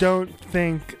 I don't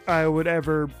think I would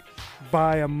ever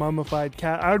buy a mummified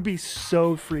cat. I would be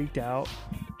so freaked out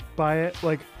by it.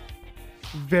 Like,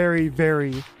 very,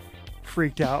 very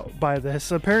freaked out by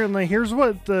this. Apparently, here's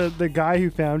what the guy who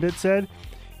found it said.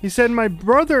 He said, "My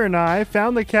brother and I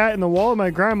found the cat in the wall of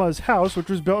my grandma's house, which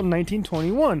was built in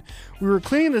 1921. We were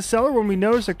cleaning the cellar when we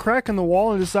noticed a crack in the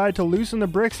wall and decided to loosen the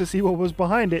bricks to see what was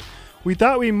behind it. We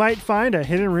thought we might find a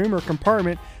hidden room or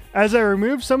compartment. As I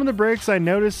removed some of the bricks, I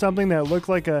noticed something that looked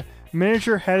like a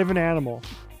miniature head of an animal."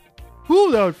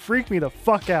 Whew, that would freak me the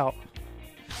fuck out.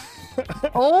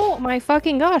 Oh my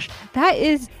fucking gosh. That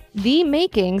is the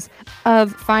makings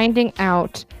of finding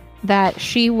out that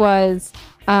she was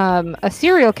a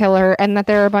serial killer and that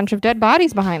there are a bunch of dead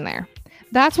bodies behind there.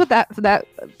 That's what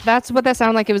that's what that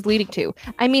sounded like it was leading to.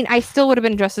 I mean, I still would have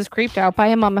been just as creeped out by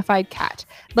a mummified cat.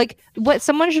 Like, what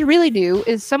someone should really do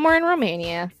is somewhere in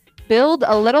Romania, build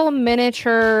a little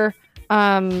miniature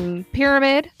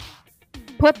pyramid,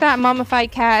 put that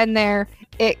mummified cat in there.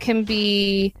 It can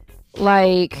be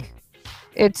like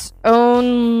its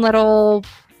own little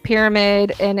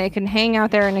pyramid, and it can hang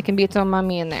out there, and it can be its own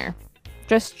mummy in there.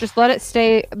 Just let it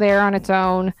stay there on its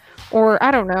own, or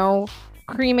I don't know,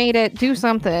 cremate it, do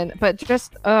something, but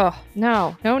just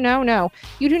no.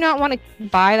 You do not want to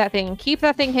buy that thing and keep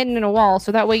that thing hidden in a wall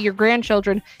so that way your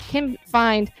grandchildren can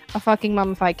find a fucking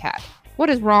mummified cat. What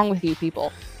is wrong with you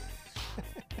people?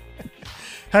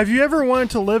 Have you ever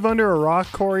wanted to live under a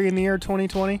rock, Corey, in the year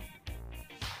 2020?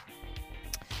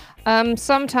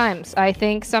 Sometimes. I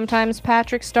think sometimes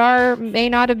Patrick Star may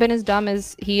not have been as dumb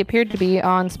as he appeared to be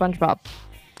on SpongeBob.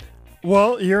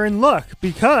 Well, you're in luck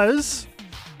because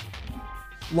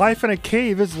life in a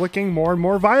cave is looking more and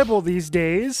more viable these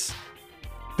days.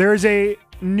 There's a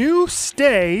new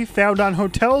stay found on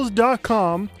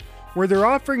Hotels.com where they're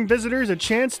offering visitors a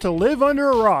chance to live under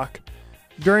a rock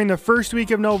during the first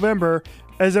week of November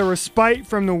as a respite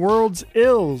from the world's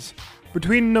ills.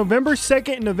 Between November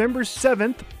 2nd and November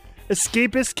 7th,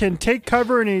 escapists can take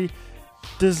cover in a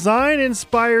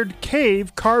design-inspired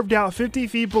cave carved out 50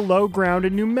 feet below ground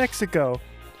in New Mexico.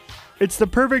 It's the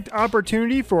perfect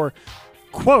opportunity for,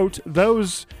 quote,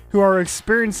 those who are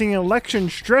experiencing election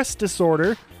stress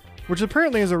disorder, which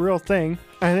apparently is a real thing.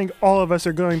 I think all of us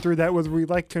are going through that, whether we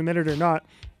like to admit it or not.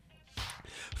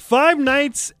 5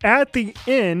 nights at the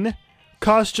inn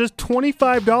cost just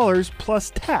 $25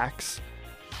 plus tax.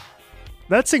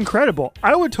 That's incredible.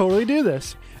 I would totally do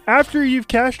this. After you've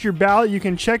cast your ballot, you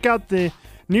can check out the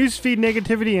newsfeed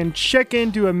negativity and check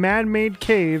into a man-made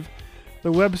cave.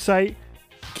 The website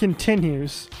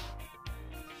continues.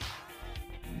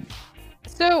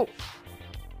 So,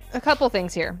 a couple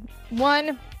things here.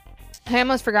 One, I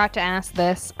almost forgot to ask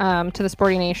this to the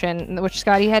Sporty Nation, which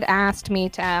Scotty had asked me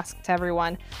to ask to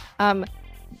everyone.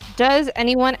 Does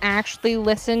anyone actually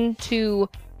listen to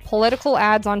political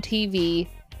ads on TV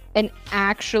and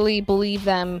actually believe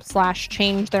them /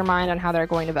 change their mind on how they're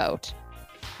going to vote?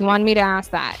 You wanted me to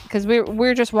ask that because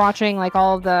we're just watching like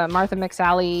all of the Martha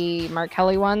McSally, Mark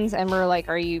Kelly ones, and we're like,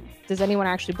 does anyone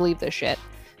actually believe this shit?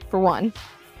 For one.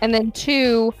 And then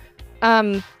two,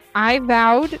 I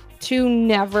vowed to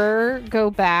never go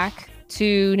back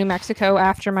to New Mexico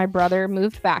after my brother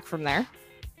moved back from there.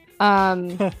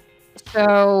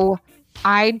 So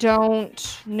I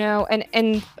don't know.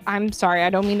 And I'm sorry, I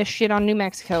don't mean to shit on New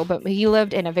Mexico, but he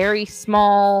lived in a very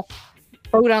small,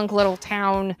 podunk little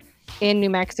town in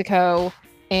New Mexico.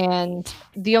 And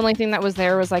the only thing that was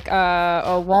there was like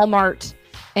a Walmart.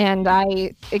 And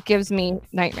it gives me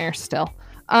nightmares still.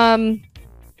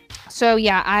 So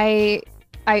yeah, I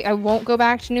won't go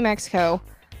back to New Mexico,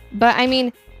 but I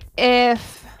mean,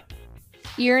 if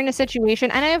you're in a situation,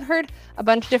 and I've heard a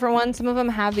bunch of different ones, some of them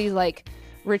have these like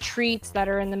retreats that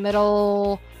are in the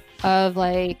middle of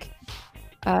like,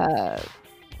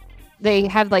 they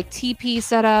have like teepee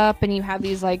set up and you have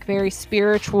these like very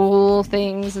spiritual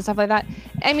things and stuff like that.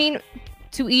 I mean,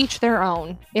 to each their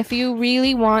own. If you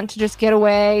really want to just get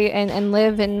away and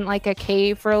live in like a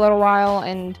cave for a little while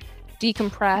and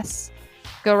decompress,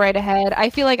 go right ahead. I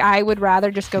feel like I would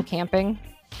rather just go camping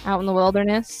out in the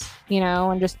wilderness,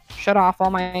 and just shut off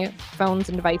all my phones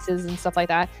and devices and stuff like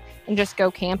that and just go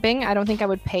camping. I don't think I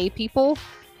would pay people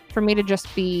for me to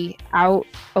just be out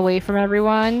away from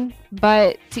everyone,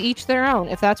 but to each their own.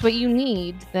 If that's what you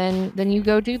need, then you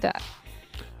go do that.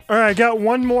 All right, I got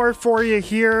one more for you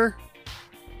here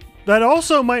that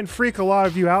also might freak a lot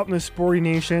of you out in the Sporty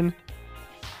Nation.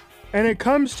 And it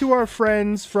comes to our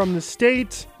friends from the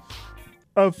state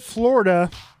of Florida.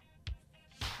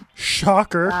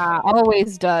 Shocker.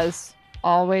 Always does.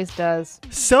 Always does.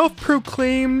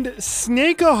 Self-proclaimed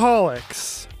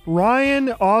snakeaholics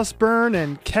Ryan Osborne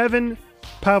and Kevin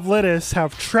Pavlidis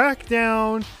have tracked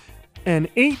down an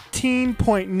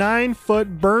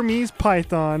 18.9-foot Burmese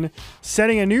python,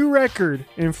 setting a new record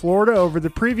in Florida over the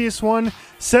previous one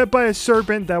set by a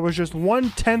serpent that was just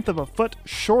 1/10 of a foot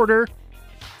shorter.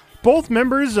 Both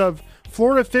members of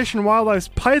Florida Fish and Wildlife's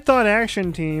Python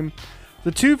Action Team,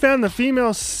 the two found the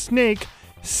female snake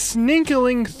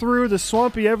sninkling through the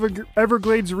swampy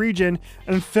Everglades region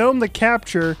and filmed the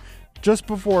capture just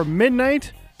before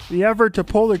midnight. The effort to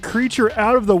pull the creature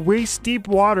out of the waist-deep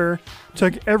water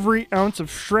took every ounce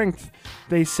of strength,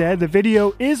 they said. The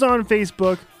video is on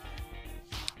Facebook.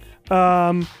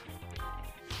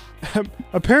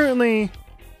 Apparently,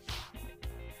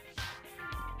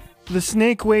 The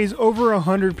snake weighs over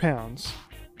 100 pounds.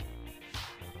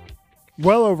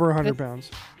 Well over 100 pounds.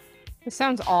 This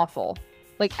sounds awful.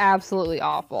 Like, absolutely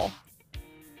awful.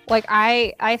 Like,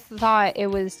 I thought it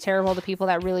was terrible to people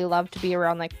that really love to be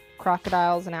around, like,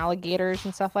 crocodiles and alligators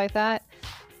and stuff like that.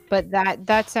 But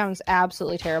that sounds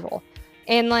absolutely terrible.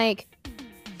 And, like,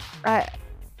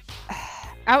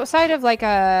 outside of, like,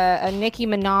 a Nicki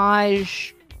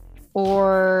Minaj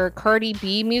or Cardi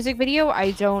B music video,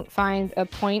 I don't find a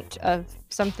point of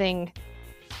something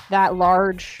that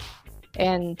large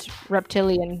and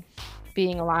reptilian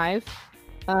being alive.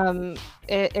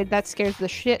 That scares the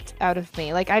shit out of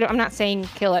me. Like, I'm not saying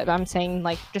kill it, but I'm saying,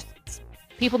 like, just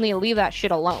people need to leave that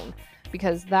shit alone,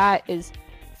 because that is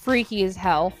freaky as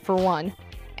hell, for one.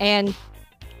 And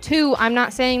two, I'm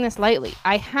not saying this lightly.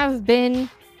 I have been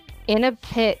in a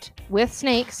pit with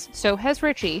snakes, so has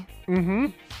Richie. Mm-hmm.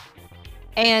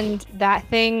 And that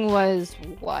thing was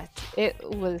what? It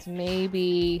was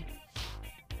maybe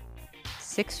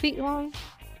 6 feet long?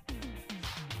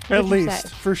 At least,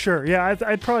 for sure. Yeah,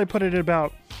 I'd probably put it at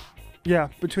about,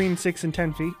 between 6 and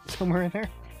 10 feet, somewhere in there.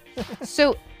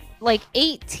 So, like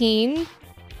 18,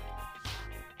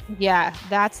 yeah,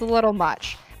 that's a little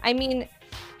much. I mean,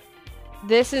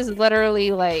 this is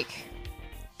literally like,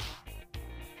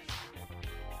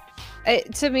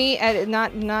 to me,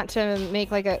 not to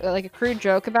make like a crude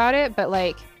joke about it, but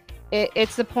like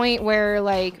it's the point where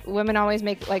like women always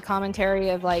make like commentary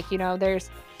of like, you know, there's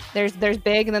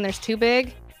big and then there's too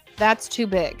big. That's too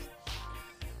big.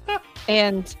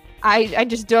 And I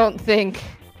just don't think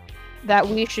that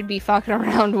we should be fucking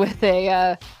around with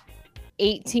a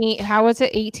 18, how was it?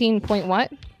 18 point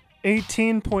what?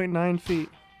 18.9 feet.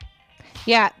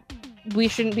 Yeah, we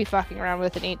shouldn't be fucking around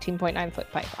with an 18.9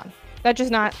 foot python. That's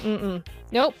just not,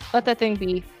 nope, let that thing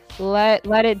be.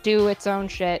 Let it do its own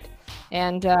shit.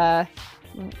 And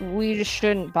we just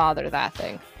shouldn't bother that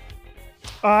thing.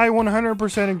 I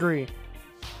 100% agree.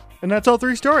 And that's all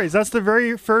 3 stories. That's the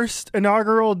very first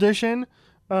inaugural edition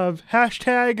of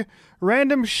hashtag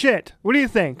random shit. What do you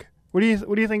think? What do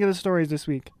you think of the stories this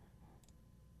week?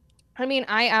 I mean,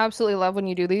 I absolutely love when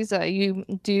you do these. You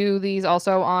do these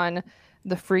also on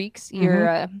the Freaks.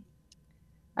 Your,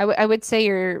 I would say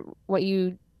your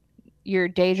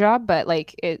day job, but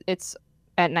like it's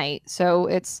at night. So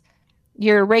it's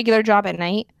your regular job at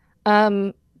night.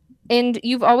 And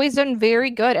you've always done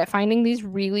very good at finding these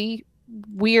really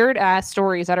weird ass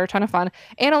stories that are a ton of fun.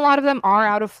 And a lot of them are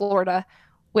out of Florida,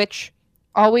 which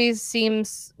always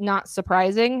seems not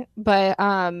surprising, but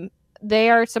they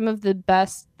are some of the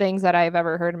best things that I've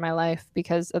ever heard in my life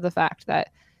because of the fact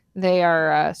that they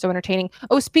are so entertaining.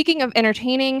 Oh, speaking of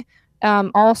entertaining,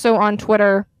 also on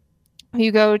Twitter,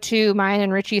 you go to mine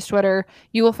and Richie's Twitter,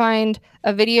 you will find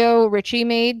a video Richie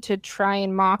made to try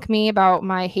and mock me about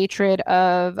my hatred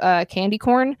of candy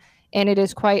corn. And it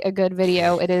is quite a good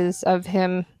video. It is of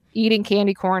him eating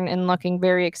candy corn and looking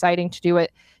very exciting to do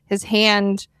it. His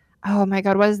hand, oh my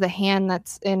God, what is the hand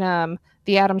that's in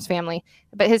the Addams Family?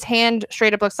 But his hand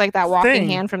straight up looks like that walking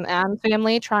hand from the Addams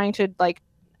Family trying to like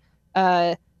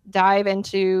dive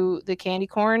into the candy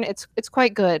corn. It's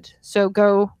quite good. So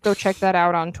go check that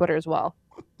out on Twitter as well.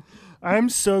 I'm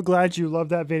so glad you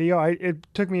loved that video. It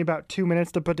took me about 2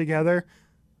 minutes to put together,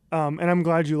 and I'm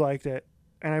glad you liked it.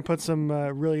 And I put some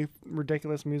really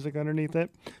ridiculous music underneath it.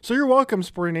 So you're welcome,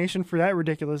 Sporty Nation, for that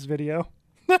ridiculous video.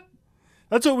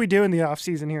 That's what we do in the off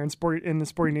season here in the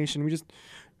Sporty Nation.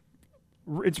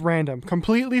 It's random,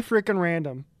 completely freaking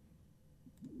random.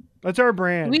 That's our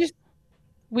brand.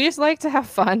 We just like to have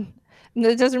fun.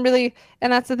 It doesn't really,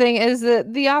 and that's the thing, is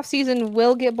that the off season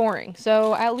will get boring.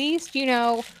 So at least you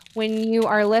know when you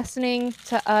are listening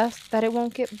to us that it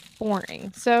won't get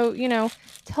boring. So, you know,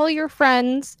 tell your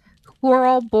friends who are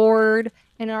all bored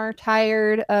and are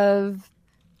tired of,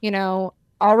 you know,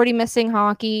 already missing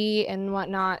hockey and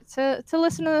whatnot to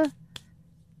listen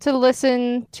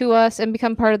to us and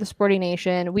become part of the Sporty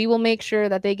Nation. We will make sure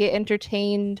that they get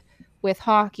entertained with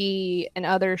hockey and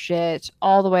other shit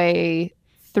all the way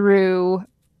through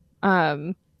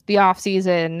the off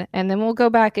season, and then we'll go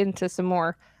back into some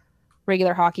more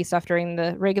regular hockey stuff during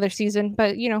the regular season.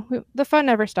 But you know, the fun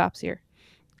never stops here.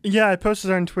 Yeah, I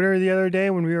posted on Twitter the other day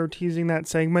when we were teasing that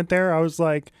segment there. I was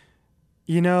like,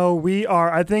 you know,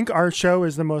 I think our show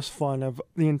is the most fun of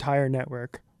the entire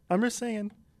network. I'm just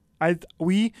saying.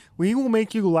 We will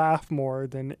make you laugh more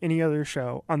than any other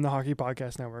show on the Hockey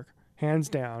Podcast Network. Hands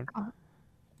down.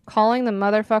 Calling the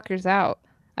motherfuckers out.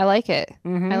 I like it.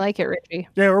 I like it, Richie.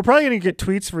 Yeah, we're probably going to get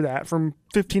tweets for that from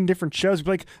 15 different shows.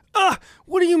 Be like,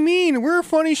 what do you mean? We're a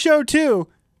funny show too.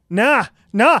 Nah.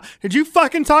 Did you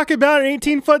fucking talk about an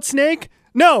 18-foot snake?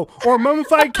 No. Or a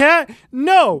mummified cat?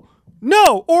 No.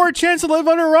 No. Or a chance to live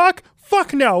under a rock?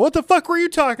 Fuck no. What the fuck were you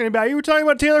talking about? You were talking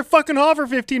about Taylor fucking Hall for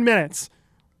 15 minutes.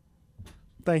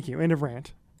 Thank you. End of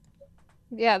rant.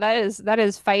 Yeah, that is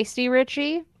Feisty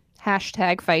Richie.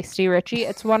 Hashtag Feisty Richie.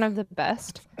 It's one of the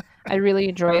best. I really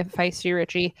enjoy Feisty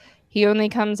Richie. He only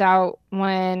comes out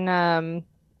when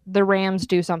the Rams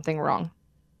do something wrong.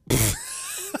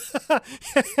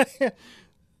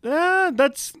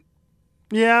 That's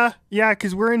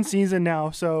because we're in season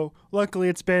now. So luckily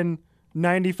it's been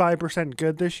 95%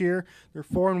 good this year. They're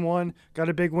 4-1, got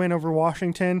a big win over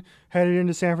Washington, headed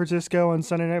into San Francisco on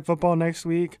Sunday Night Football next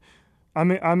week.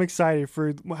 I'm excited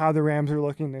for how the Rams are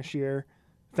looking this year.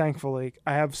 Thankfully,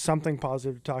 I have something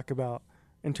positive to talk about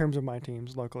in terms of my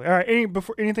teams locally. All right,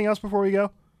 anything else before we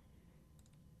go?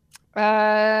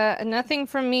 Nothing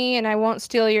from me, and I won't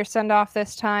steal your send off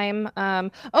this time.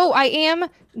 I am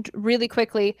really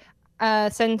quickly.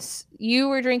 Since you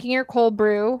were drinking your cold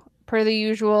brew per the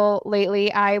usual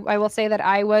lately, I will say that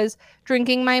I was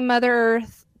drinking my Mother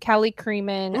Earth Cali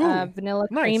Creamin' vanilla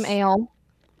cream ale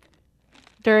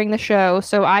during the show,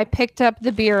 so I picked up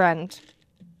the beer end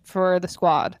for the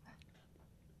squad.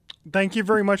 Thank you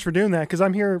very much for doing that, because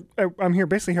I'm here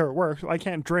basically here at work. So I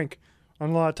can't drink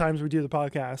on a lot of times we do the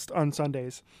podcast on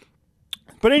Sundays.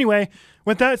 But anyway,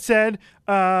 with that said,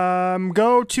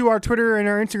 go to our Twitter and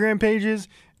our Instagram pages,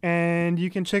 and you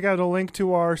can check out a link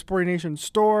to our Sporty Nation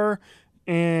store,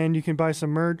 and you can buy some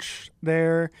merch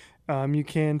there. You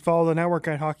can follow the network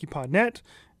at HockeyPodNet,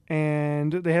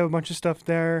 and they have a bunch of stuff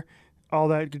there, all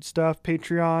that good stuff.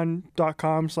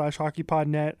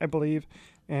 Patreon.com/HockeyPodNet, I believe,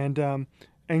 and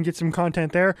get some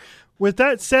content there. With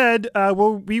that said,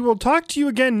 we will talk to you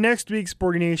again next week,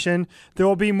 Sporty Nation. There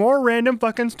will be more random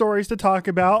fucking stories to talk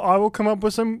about. I will come up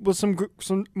with some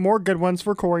more good ones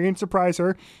for Corey and surprise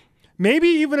her. Maybe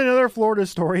even another Florida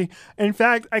story. In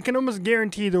fact, I can almost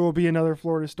guarantee there will be another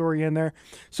Florida story in there.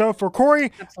 So for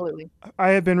Corey, absolutely, I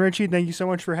have been Richie. Thank you so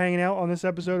much for hanging out on this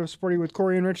episode of Sporty with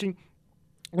Corey and Richie.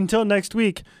 Until next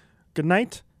week, good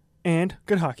night and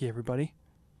good hockey, everybody.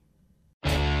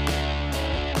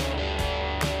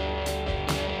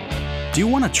 Do you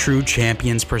want a true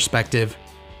champion's perspective?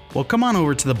 Well, come on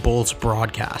over to the Bolts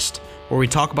broadcast, where we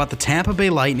talk about the Tampa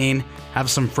Bay Lightning, have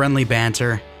some friendly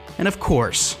banter, and of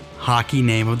course, hockey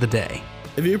name of the day.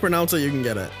 If you pronounce it, you can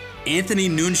get it. Anthony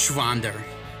Nunschwander.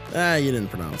 You didn't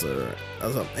pronounce it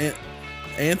right.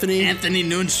 Anthony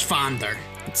Nunschwander.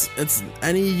 It's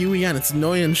N-E-U-E-N. It's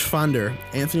Neuenschwander.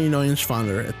 Anthony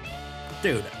Neuenschwander.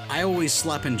 Dude, I always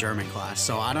slept in German class,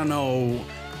 so I don't know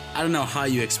how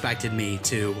you expected me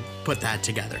to put that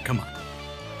together. Come on.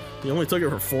 You only took it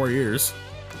for 4 years.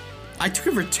 I took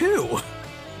it for 2.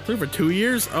 Took it for 2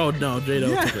 years? Oh no,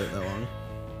 J-Do took it that long.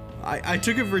 I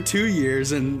took it for 2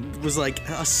 years and was like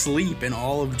asleep in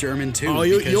all of German too. Oh,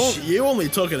 you only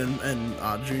took it in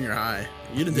junior high.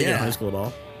 You didn't take it in high school at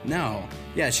all. No.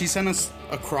 Yeah, she sent us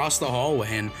across the hallway,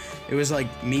 and it was like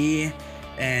me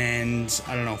and,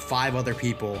 I don't know, 5 other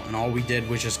people, and all we did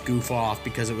was just goof off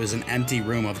because it was an empty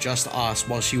room of just us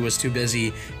while she was too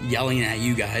busy yelling at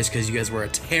you guys because you guys were a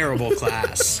terrible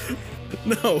class.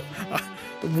 No,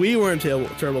 we weren't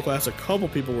terrible class. A couple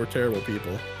people were terrible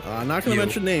people. Not going to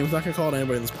mention names. Not going to call it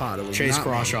anybody in this pod. It was Chase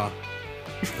Crawshaw.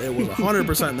 It was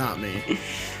 100% not me.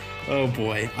 Oh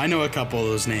boy, I know a couple of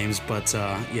those names, but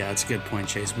yeah, it's a good point,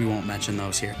 Chase. We won't mention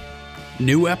those here.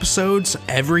 New episodes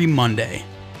every Monday,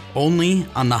 only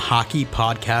on the Hockey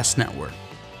Podcast Network.